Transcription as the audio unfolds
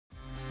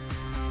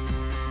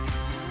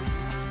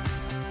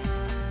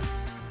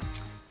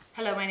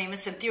Hello, my name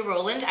is Cynthia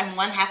Rowland. I'm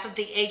one half of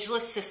the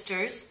Ageless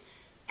Sisters,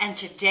 and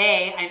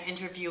today I'm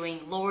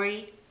interviewing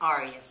Lorrie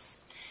Arias.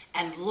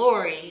 And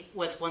Lorrie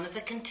was one of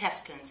the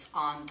contestants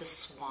on the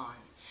Swan.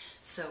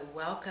 So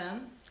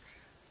welcome.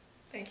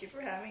 Thank you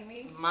for having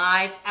me.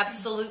 My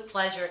absolute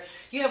pleasure.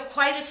 You have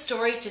quite a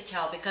story to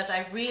tell because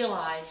I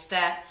realized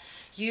that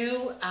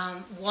you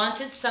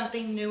wanted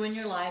something new in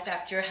your life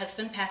after your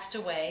husband passed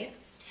away.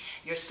 Yes.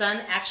 Your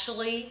son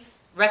actually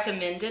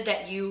recommended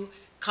that you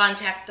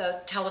contact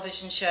the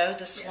television show,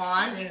 The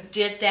Swan. Yes, you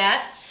did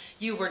that.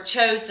 You were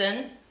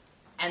chosen.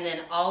 And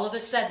then all of a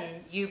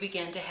sudden, you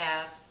began to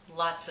have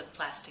lots of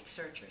plastic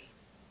surgery.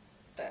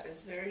 That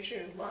is very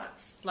true.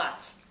 Lots.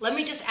 Lots. Let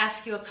me just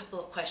ask you a couple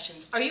of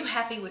questions. Are you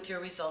happy with your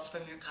results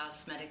from your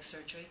cosmetic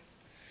surgery?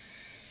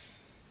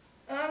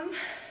 I'm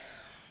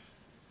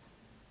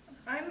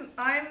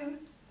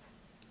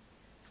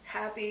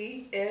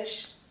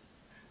happy-ish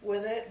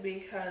with it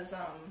because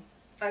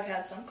I've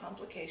had some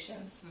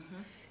complications.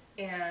 Mm-hmm.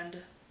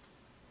 And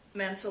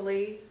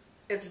mentally,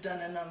 it's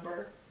done a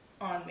number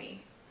on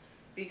me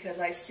because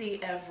I see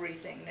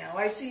everything now.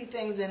 I see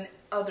things in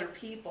other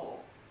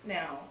people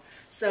now.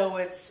 So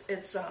it's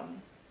I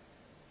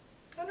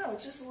don't know,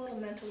 it's just a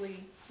little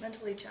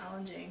mentally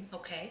challenging.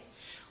 Okay.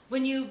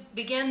 When you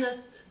began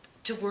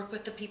to work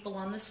with the people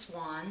on the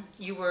Swan,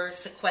 you were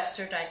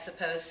sequestered, I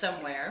suppose,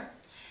 somewhere.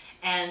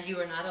 And you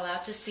were not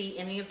allowed to see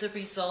any of the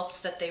results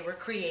that they were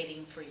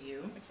creating for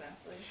you.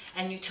 Exactly.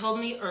 And you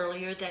told me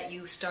earlier that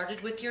you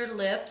started with your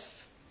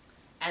lips,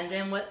 and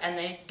then what? And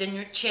then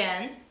your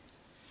chin.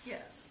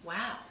 Yes.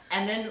 Wow.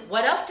 And then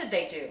what else did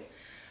they do?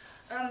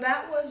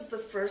 That was the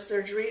first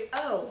surgery.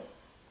 Oh,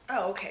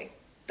 okay.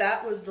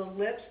 That was the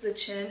lips, the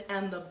chin,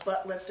 and the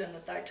butt lift and the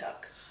thigh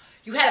tuck.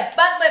 You had a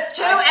butt lift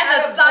too, and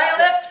a thigh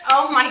lift.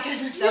 Oh my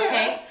goodness.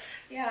 Okay.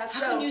 Yeah.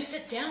 How can you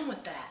sit down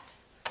with that?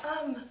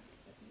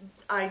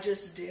 I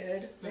just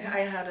did. Mm-hmm.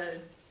 I had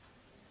a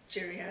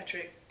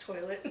geriatric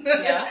toilet.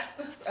 Yeah.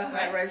 A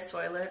high-rise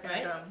toilet.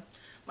 Right. And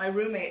my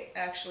roommate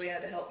actually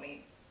had to help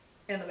me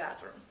in the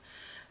bathroom.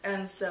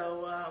 And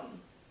so...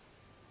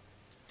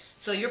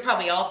 So you're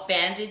probably all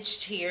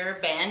bandaged here,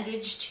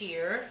 bandaged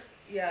here.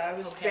 Yeah, I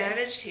was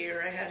bandaged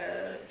here. I had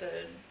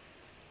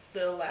the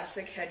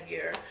elastic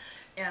headgear.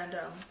 And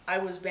I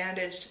was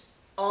bandaged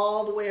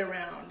all the way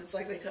around. It's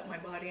like they cut my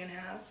body in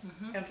half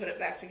and put it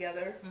back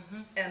together.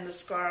 And the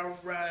scar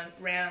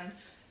ran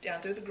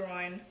down through the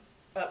groin,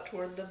 up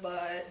toward the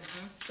butt.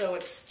 So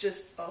it's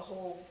just a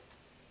whole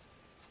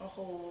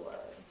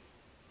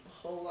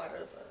lot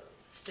of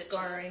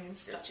scarring and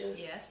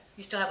stitches. Yes.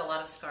 You still have a lot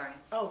of scarring.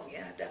 Oh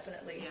yeah,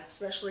 definitely. Yeah.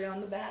 Especially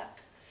on the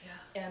back. Yeah.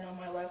 And on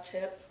my left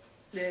hip.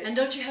 And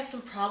don't you have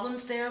some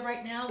problems there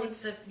right now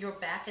with your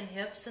back and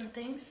hips and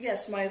things?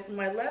 Yes, my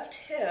left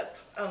hip,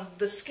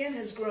 the skin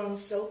has grown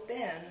so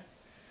thin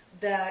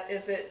that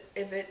if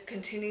it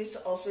continues to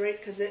ulcerate,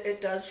 because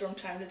it does from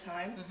time to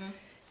time,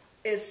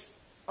 it's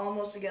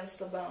almost against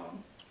the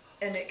bone,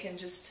 and it can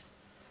just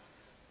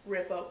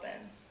rip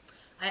open.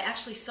 I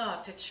actually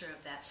saw a picture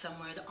of that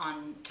somewhere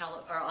on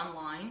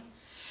online,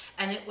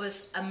 and it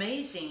was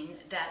amazing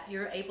that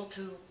you're able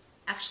to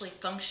actually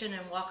function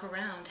and walk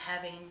around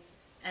having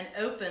an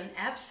open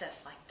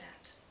abscess like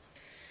that.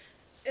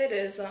 It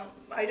is.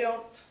 I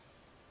don't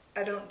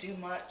do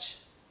much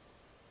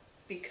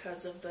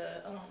because of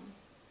the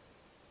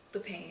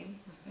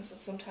pain and stuff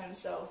sometimes.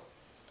 So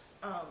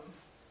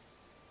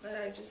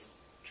I just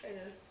try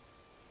to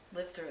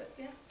live through it.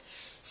 Yeah.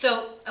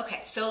 So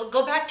okay. So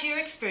go back to your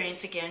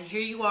experience again.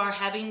 Here you are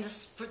having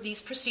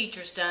these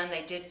procedures done.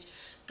 They did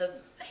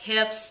the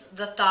hips,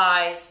 the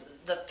thighs,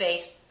 the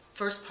face.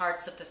 First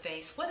parts of the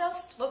face. What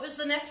else? What was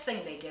the next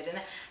thing they did? And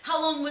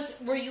how long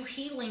were you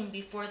healing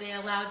before they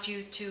allowed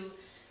you to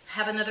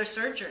have another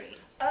surgery?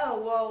 Oh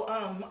well,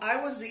 I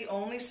was the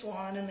only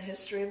Swan in the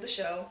history of the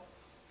show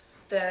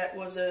that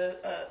was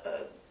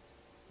that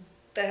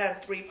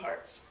had 3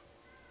 parts,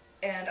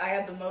 and I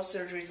had the most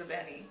surgeries of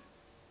any.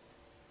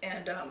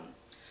 And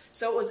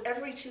so it was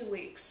every 2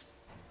 weeks.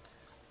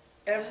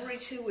 Every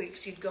 2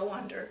 weeks, you'd go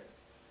under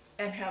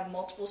and have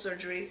multiple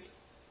surgeries.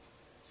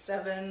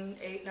 7,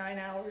 8, 9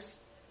 hours,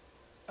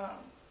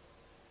 under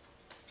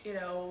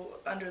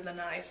the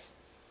knife.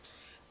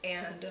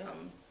 And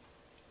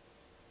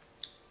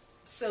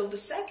so the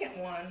second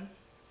one, I'm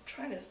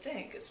trying to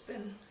think, it's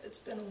been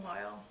a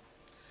while.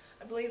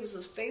 I believe it was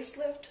the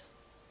facelift,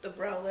 the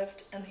brow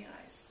lift, and the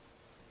eyes.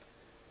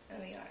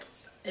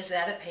 Is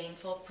that a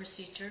painful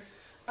procedure?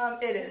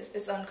 It is.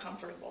 It's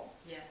uncomfortable.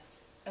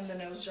 Yes. And the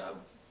nose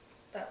job,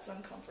 that's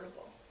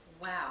uncomfortable.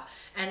 Wow.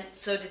 And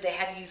so did they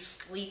have you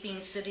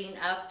sitting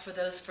up for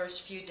those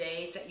first few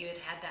days that you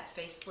had that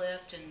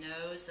facelift and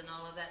nose and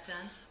all of that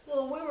done?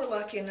 Well, we were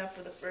lucky enough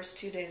for the first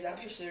 2 days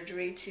after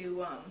surgery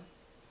to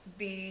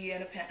be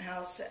in a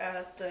penthouse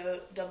at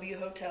the W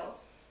Hotel.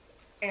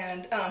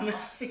 And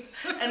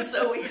and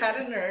so we had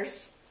a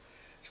nurse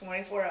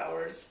 24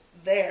 hours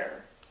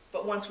there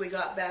But once we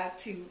got back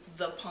to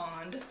the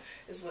pond,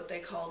 is what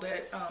they called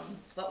it.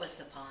 What was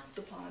the pond?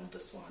 The pond, the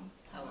Swan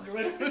pond, Oh. or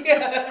whatever.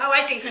 Yeah. Oh,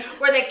 I see.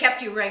 Where they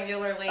kept you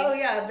regularly. Oh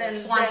yeah, then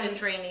Swans in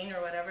training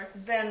or whatever.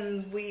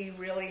 Then we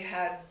really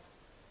had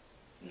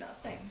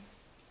nothing.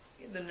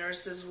 The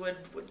nurses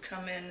would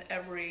come in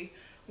every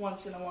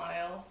once in a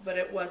while, but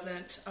it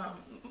wasn't.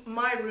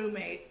 My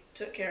roommate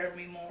took care of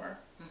me more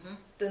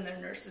than their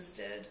nurses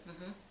did.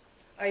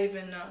 I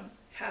even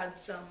had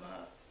some.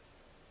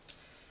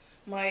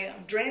 My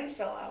drains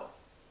fell out.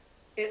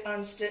 It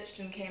unstitched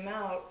and came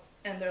out,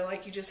 and they're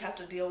like, "You just have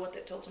to deal with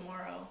it till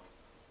tomorrow."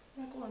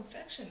 I'm like, "Well,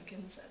 infection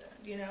can set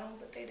in, you know,"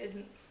 but they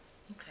didn't.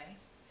 Okay.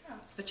 Yeah.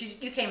 But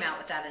you came out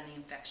without any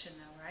infection,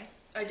 though, right?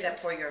 I Except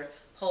did. for your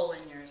hole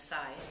in your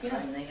side,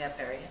 in the hip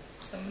area.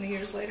 So many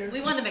years later.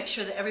 We want to make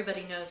sure that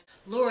everybody knows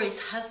Lorrie's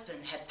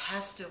husband had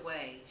passed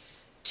away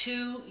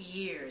 2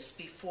 years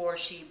before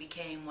she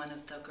became one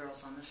of the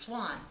girls on the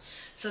Swan.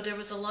 So there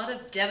was a lot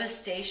of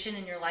devastation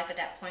in your life at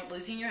that point,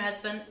 losing your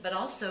husband, but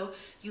also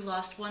you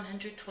lost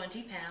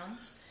 120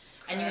 pounds,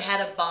 and you had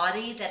a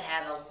body that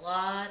had a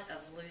lot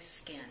of loose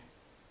skin.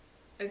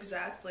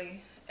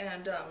 Exactly.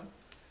 And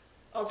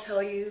I'll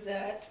tell you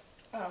that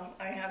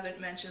I haven't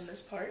mentioned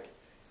this part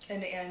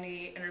in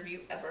any interview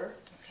ever.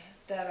 Okay.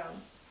 That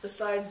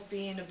besides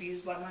being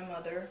abused by my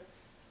mother,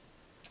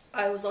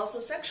 I was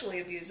also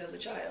sexually abused as a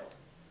child.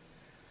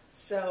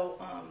 So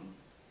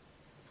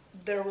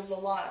there was a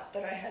lot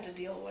that I had to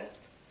deal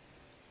with.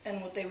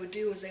 And what they would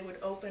do is they would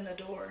open a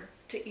door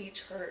to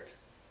each hurt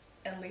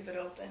and leave it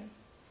open.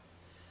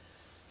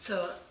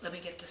 So let me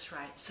get this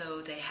right.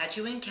 So they had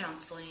you in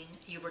counseling.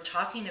 You were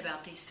talking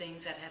about these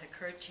things that had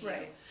occurred to you,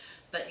 Right.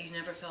 but you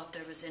never felt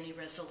there was any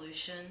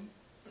resolution?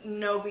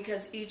 No,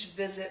 because each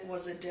visit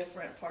was a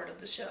different part of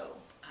the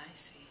show. I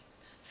see.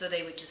 So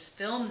they would just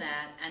film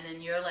that, and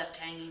then you're left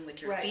hanging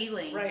with your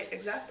feelings. Right,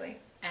 exactly.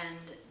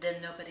 And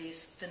then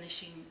nobody's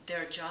finishing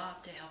their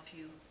job to help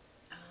you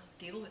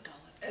deal with all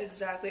of that.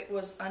 Exactly. It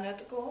was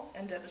unethical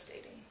and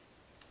devastating.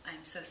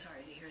 I'm so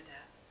sorry to hear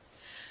that.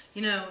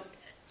 You know,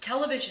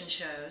 television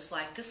shows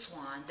like The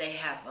Swan, they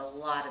have a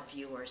lot of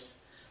viewers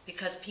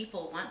because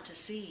people want to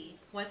see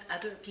what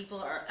other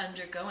people are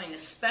undergoing,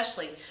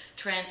 especially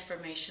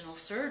transformational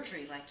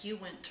surgery like you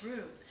went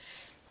through.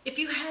 If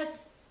you had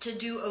to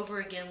do over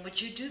again,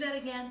 would you do that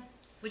again?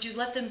 Would you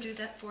let them do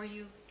that for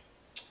you?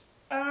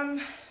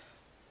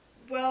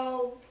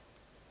 Well,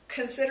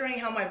 considering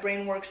how my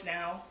brain works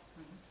now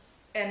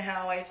and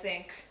how I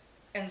think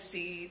and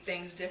see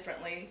things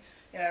differently,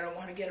 and I don't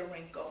want to get a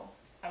wrinkle.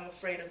 I'm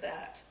afraid of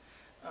that.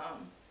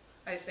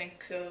 I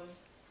think of,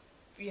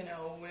 you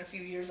know, in a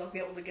few years I'll be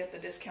able to get the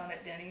discount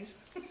at Denny's.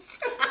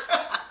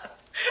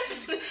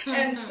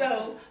 And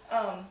so,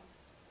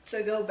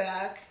 to go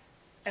back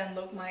and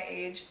look my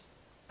age,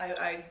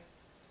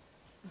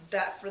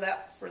 for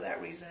that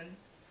reason,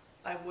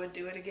 I would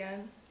do it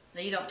again.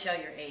 Now, you don't tell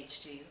your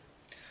age, do you?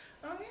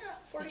 Yeah,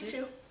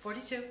 42.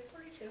 42?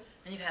 42.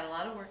 And you've had a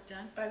lot of work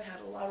done? I've had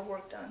a lot of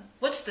work done.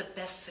 What's the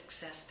best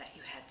success that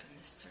you had from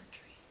this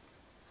surgery?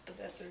 The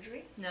best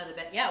surgery? No, the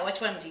best. Yeah,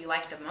 which one do you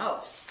like the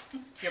most?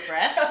 Your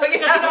breast? Oh, yeah. You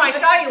know, I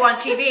saw you on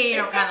TV.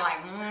 You're kind of like,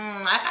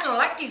 I kind of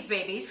like these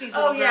babies, these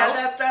little yeah, girls.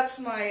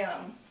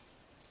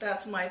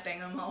 that's my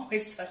thing. I'm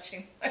always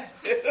touching my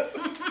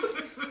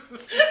boobs.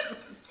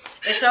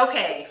 It's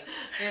okay.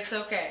 It's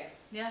okay.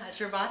 Yeah, it's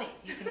your body.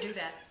 You can do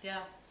that.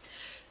 Yeah.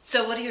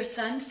 So what do your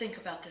sons think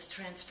about this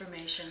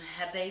transformation?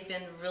 Have they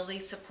been really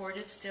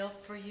supportive still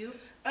for you?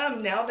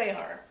 Now they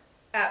are.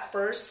 At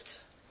first,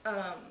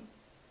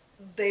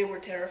 they were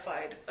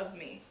terrified of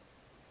me.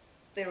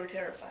 They were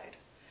terrified.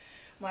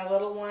 My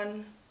little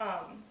one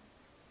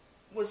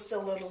was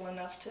still little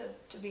enough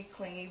to be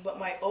clingy, but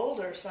my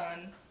older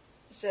son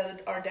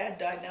said, "Our dad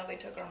died, now they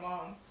took our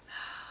mom."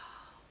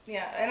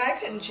 Yeah, and I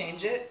couldn't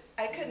change it.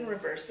 I couldn't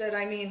reverse it.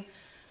 I mean,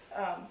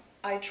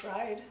 I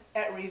tried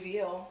at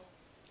Reveal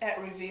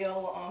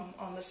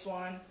on the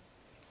Swan.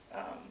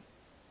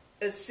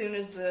 As soon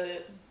as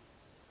the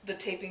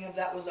taping of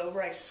that was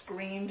over, I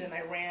screamed and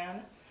I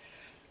ran,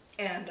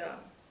 and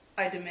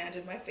I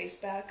demanded my face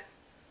back,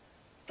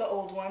 the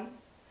old one,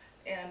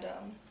 and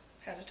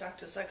had to talk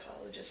to a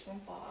psychologist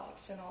from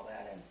Fox and all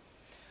that, and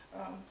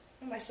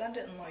my son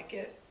didn't like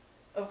it.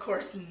 Of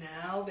course,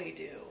 now they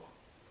do.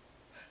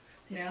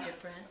 It's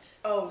different.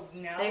 Oh,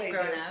 now they do. They've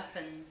grown up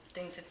and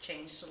things have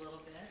changed a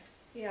little bit.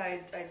 Yeah,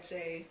 I'd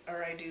say,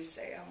 or I do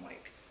say, I'm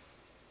like,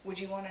 would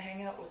you want to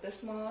hang out with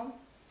this mom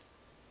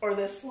or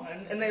this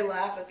one? And they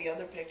laugh at the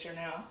other picture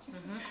now.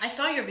 I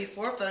saw your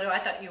before photo. I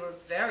thought you were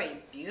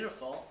very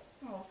beautiful.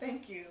 Oh,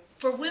 thank you.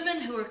 For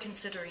women who are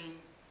considering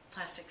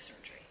plastic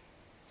surgery,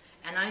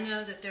 and I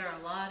know that there are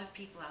a lot of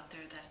people out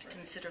there that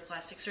consider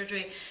plastic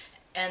surgery,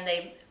 and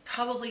they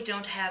probably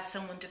don't have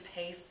someone to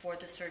pay for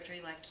the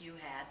surgery like you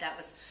had. That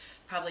was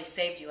probably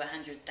saved you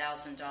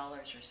 $100,000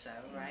 or so,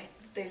 right?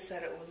 They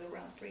said it was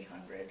around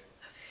 $300.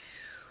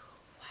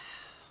 Wow,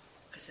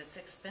 because it's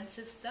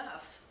expensive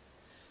stuff.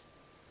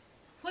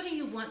 What do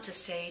you want to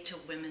say to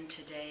women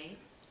today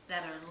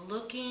that are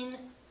looking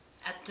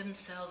at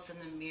themselves in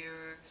the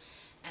mirror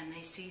and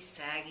they see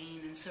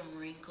sagging and some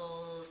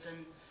wrinkles,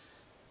 and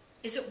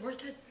is it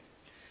worth it?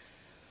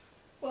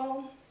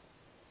 Well,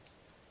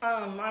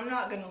 I'm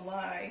not going to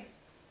lie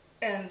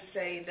and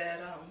say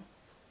that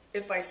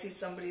if I see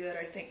somebody that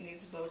I think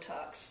needs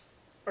Botox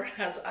or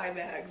has eye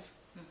bags,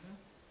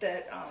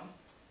 that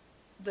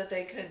that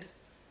they could,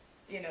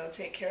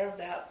 take care of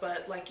that.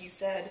 But like you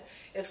said,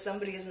 if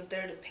somebody isn't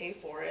there to pay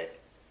for it,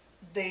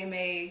 they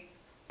may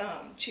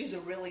choose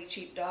a really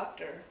cheap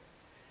doctor.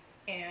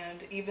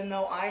 And even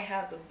though I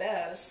had the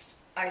best,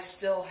 I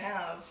still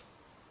have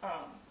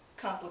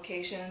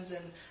complications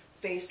and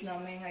face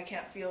numbing. I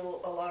can't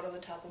feel a lot of the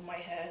top of my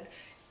head,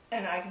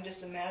 and I can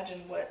just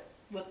imagine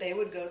what they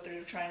would go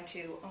through trying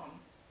to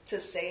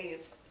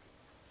save.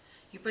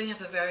 You bring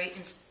up a very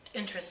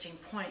interesting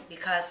point,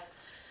 because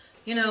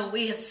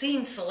we have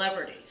seen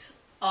celebrities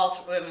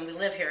we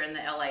live here in the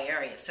LA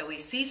area, so we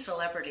see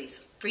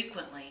celebrities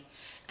frequently,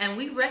 and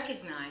we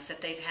recognize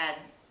that they've had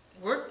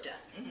work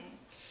done.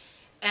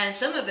 And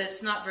some of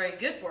it's not very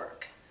good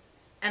work.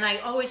 And I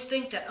always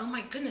think that, oh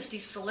my goodness,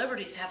 these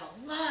celebrities have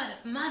a lot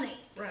of money.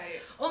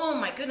 Right. Oh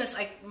my goodness,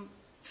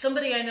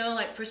 somebody I know,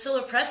 like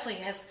Priscilla Presley,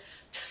 has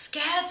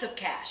scads of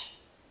cash.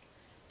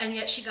 And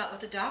yet she got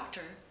with a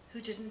doctor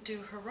who didn't do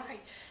her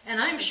right.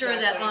 And I'm sure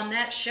that on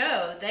that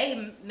show,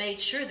 they made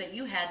sure that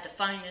you had the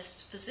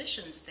finest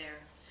physicians there.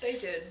 They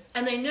did.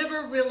 And they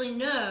never really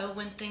know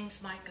when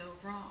things might go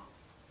wrong.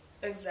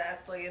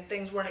 Exactly, and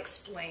things weren't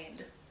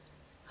explained.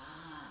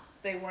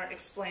 They weren't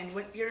explained.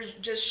 When you're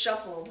just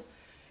shuffled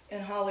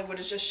in Hollywood,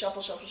 it's just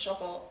shuffle, shuffle,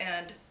 shuffle,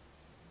 and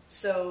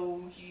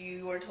so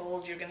you are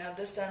told you're going to have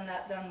this done,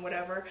 that done,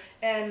 whatever,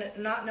 and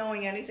not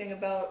knowing anything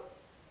about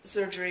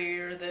surgery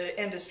or the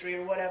industry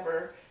or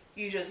whatever,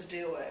 you just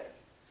do it.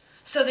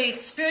 So the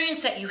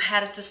experience that you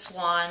had at the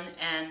Swan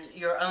and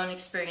your own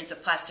experience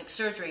of plastic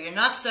surgery, you're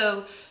not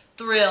so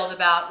thrilled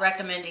about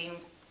recommending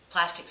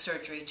plastic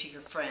surgery to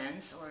your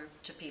friends or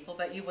to people,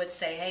 but you would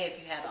say, hey,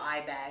 if you have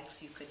eye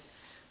bags, you could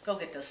go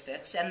get those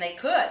fixed, and they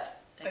could.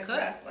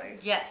 Exactly.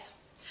 Yes.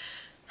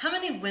 How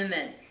many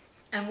women,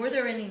 and were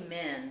there any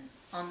men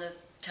on the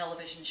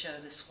television show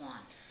The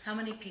Swan? How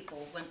many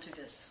people went through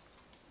this?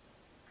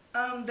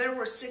 There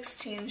were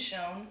 16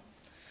 shown.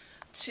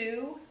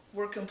 2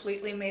 were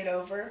completely made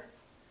over,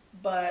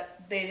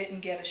 but they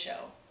didn't get a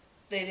show.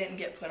 They didn't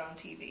get put on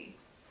TV.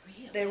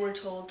 Really? They were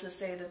told to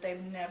say that they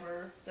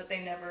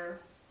never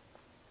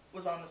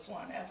was on The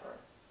Swan ever.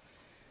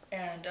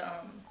 And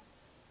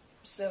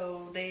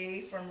so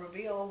they, from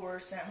Reveal, were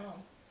sent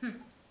home.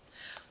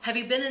 Have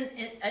you been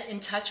in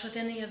touch with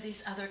any of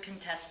these other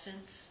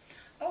contestants?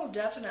 Oh,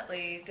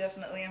 definitely,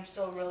 definitely. I'm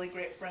still really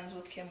great friends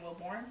with Kim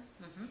Wilborn.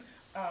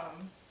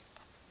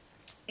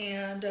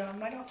 And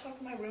I don't talk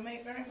to my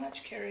roommate very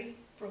much, Carrie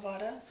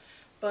Bravada.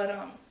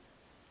 But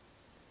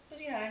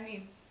yeah, I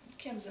mean,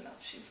 Kim's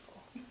enough. She's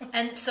cool.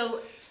 And so,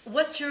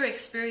 what's your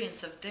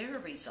experience of their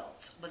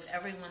results? Was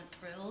everyone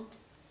thrilled?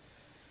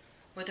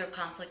 Were there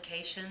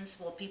complications?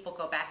 Will people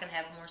go back and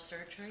have more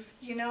surgery?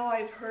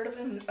 I've heard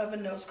of a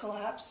nose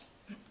collapse.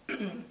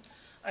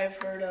 I've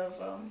heard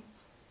of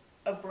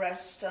a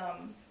breast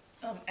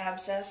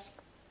abscess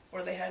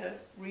where they had to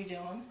redo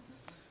them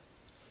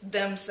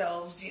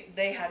themselves.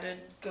 They had to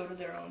go to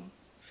their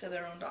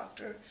own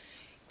doctor,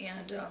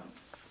 and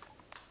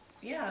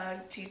yeah,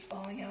 teeth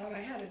falling out. I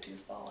had a tooth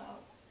fall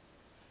out,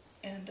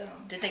 and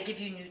did they give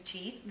you new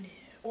teeth? No.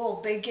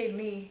 Well, they gave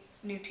me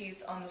new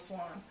teeth on the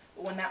Swan,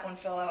 but when that one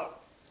fell out,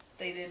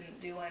 they didn't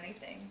do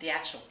anything. The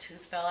actual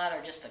tooth fell out,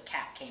 or just the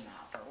cap came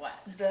off, or what?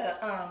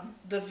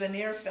 The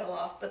veneer fell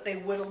off, but they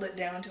whittled it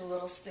down to a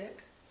little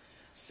stick.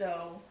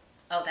 So.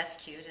 Oh,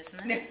 that's cute,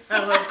 isn't it?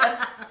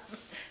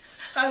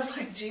 I was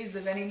like, geez,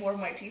 if any more of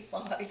my teeth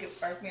fall out, you could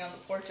park me on the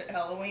porch at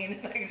Halloween,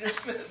 and I could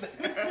just sit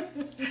there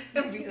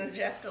and be the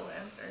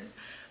jack-o'-lantern.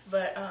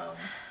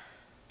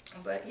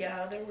 But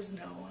yeah, there was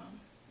no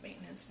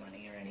maintenance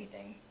money or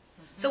anything.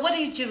 So what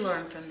did you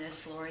learn from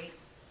this, Lorrie?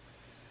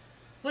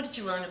 What did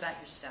you learn about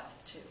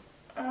yourself, too?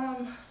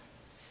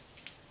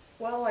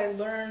 Well, I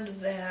learned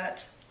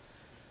that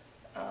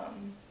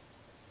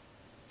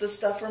the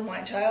stuff from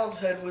my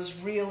childhood was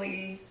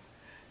really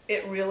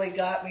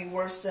got me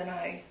worse than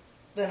I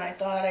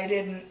thought. I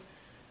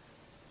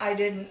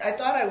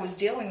thought I was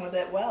dealing with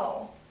it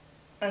well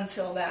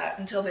until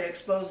they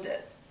exposed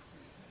it.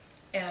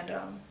 And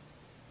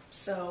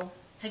so.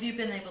 Have you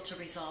been able to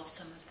resolve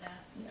some of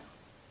that?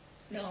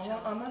 No,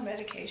 I'm on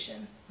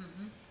medication.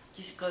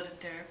 Do you go to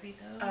therapy,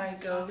 though? I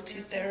go to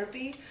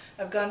therapy.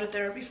 I've gone to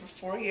therapy for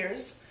 4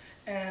 years,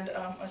 and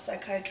a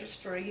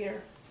psychiatrist for a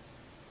year.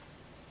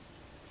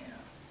 Yeah.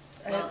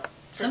 Well,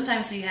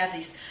 sometimes when you have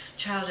these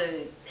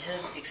childhood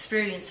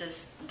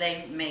experiences,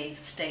 they may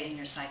stay in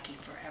your psyche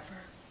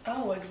forever.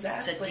 Oh,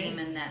 exactly. It's a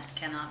demon that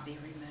cannot be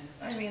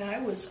removed. I mean, I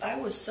was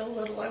so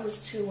little. I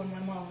was 2 when my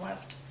mom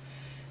left,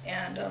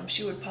 and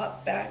she would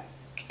pop back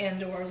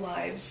into our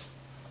lives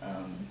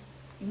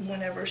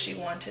whenever she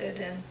wanted,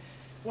 and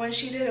when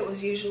she did, it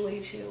was usually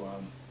to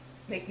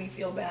make me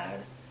feel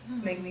bad,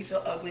 make me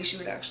feel ugly. She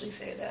would actually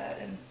say that,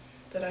 and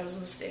that I was a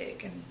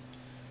mistake, and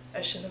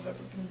I shouldn't have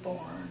ever been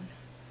born.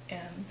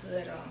 and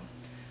that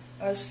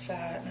I was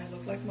fat and I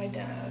looked like my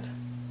dad,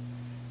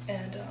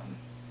 and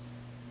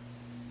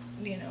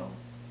you know,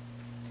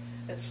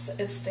 it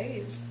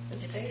stays. It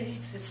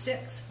stays. It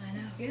sticks. I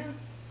know. Yeah.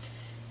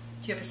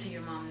 Do you ever see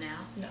your mom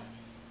now? No.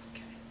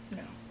 Okay.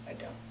 No, I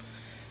don't.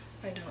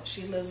 I don't.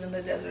 She lives in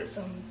the desert,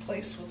 some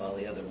place with all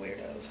the other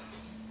weirdos.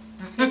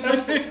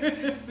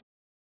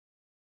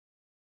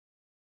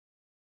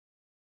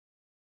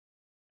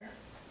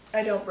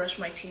 I don't brush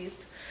my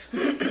teeth.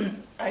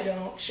 I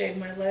don't shave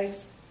my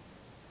legs.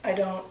 I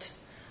don't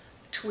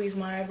tweeze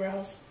my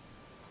eyebrows.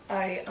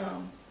 I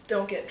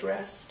don't get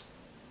dressed.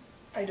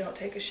 I don't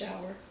take a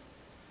shower.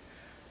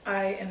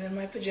 I am in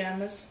my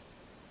pajamas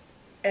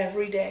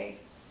every day,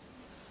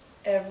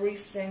 every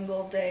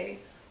single day,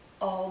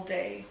 all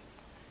day,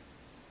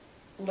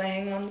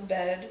 laying on the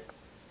bed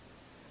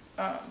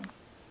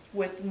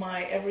with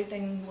my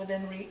everything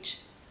within reach,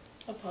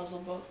 a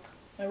puzzle book,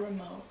 a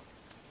remote,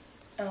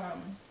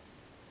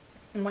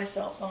 my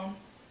cell phone,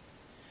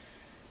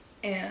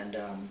 and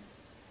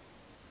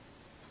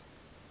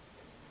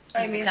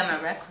You've become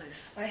a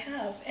recluse. I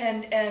have,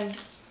 and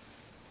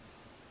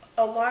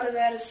a lot of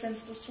that is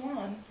since the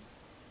Swan.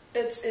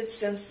 It's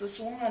since the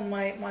Swan.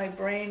 My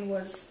brain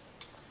was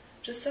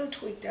just so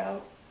tweaked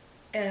out,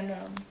 and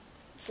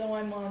so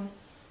I'm on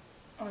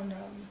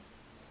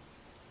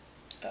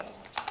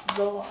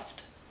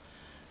Zoloft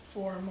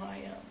for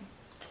my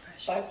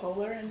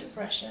bipolar and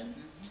depression,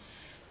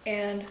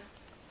 and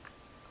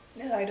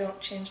yeah, I don't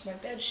change my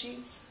bed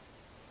sheets.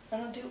 I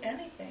don't do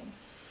anything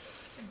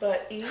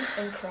but eat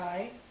and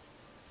cry.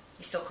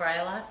 You still cry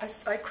a lot?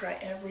 I cry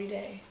every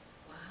day.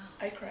 Wow.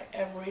 I cry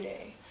every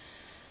day.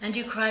 And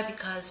you cry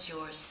because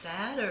you're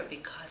sad, or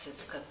because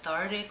it's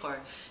cathartic,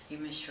 or you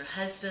miss your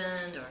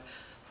husband, or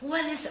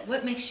what is it?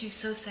 What makes you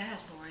so sad,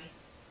 Lorrie?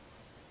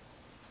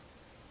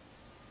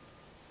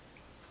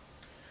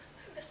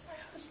 I miss my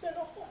husband a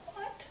whole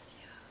lot.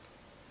 Yeah.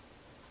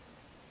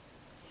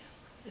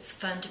 It's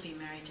fun to be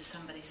married to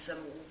somebody so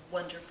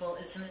wonderful,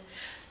 isn't it?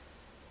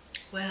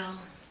 Well,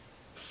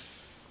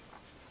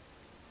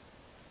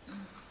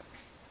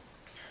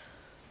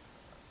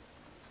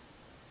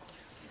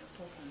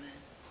 beautiful woman,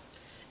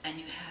 and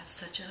you have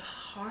such a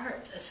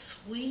heart, a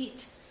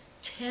sweet,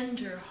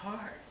 tender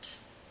heart.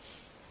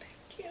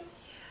 Thank you.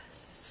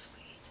 Yes, it's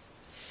sweet.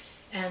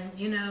 And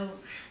you know,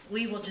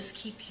 we will just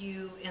keep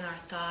you in our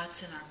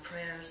thoughts and our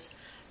prayers,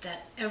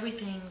 that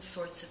everything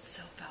sorts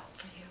itself out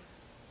for you.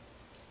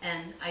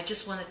 And I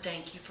just want to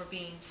thank you for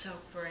being so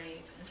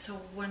brave and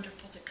so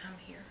wonderful to come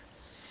here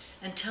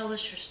and tell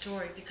us your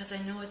story, because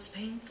I know it's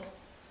painful.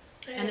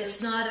 And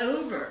it's not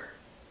over.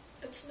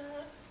 It's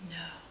not.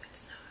 No,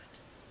 it's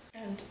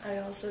not. And I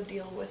also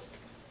deal with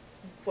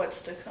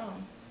what's to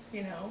come,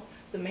 you know,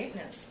 the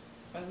maintenance.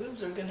 My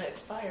boobs are going to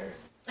expire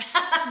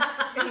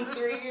in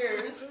 3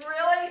 years.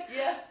 Really?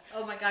 Yeah.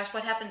 Oh my gosh,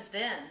 what happens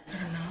then? I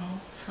don't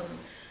know.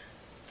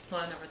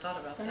 Well, I never thought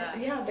about that.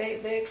 Yeah,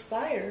 they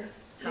expire,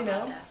 How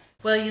about that?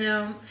 Well, you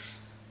know,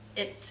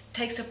 it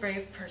takes a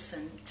brave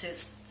person to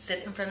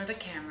sit in front of a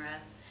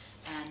camera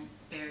and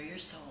bare your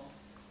soul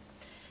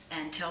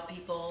and tell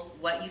people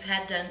what you've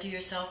had done to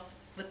yourself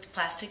with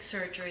plastic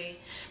surgery,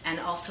 and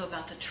also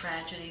about the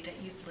tragedy that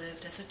you've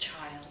lived as a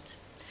child.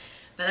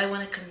 But I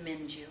want to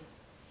commend you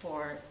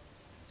for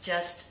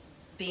just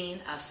being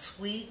a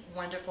sweet,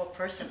 wonderful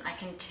person. I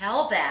can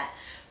tell that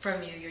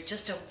from you. You're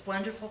just a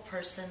wonderful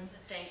person.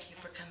 Thank you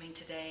for coming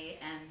today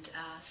and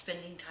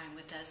spending time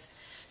with us.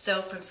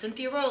 So from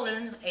Cynthia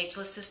Rowland,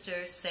 Ageless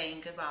Sisters,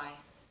 saying goodbye.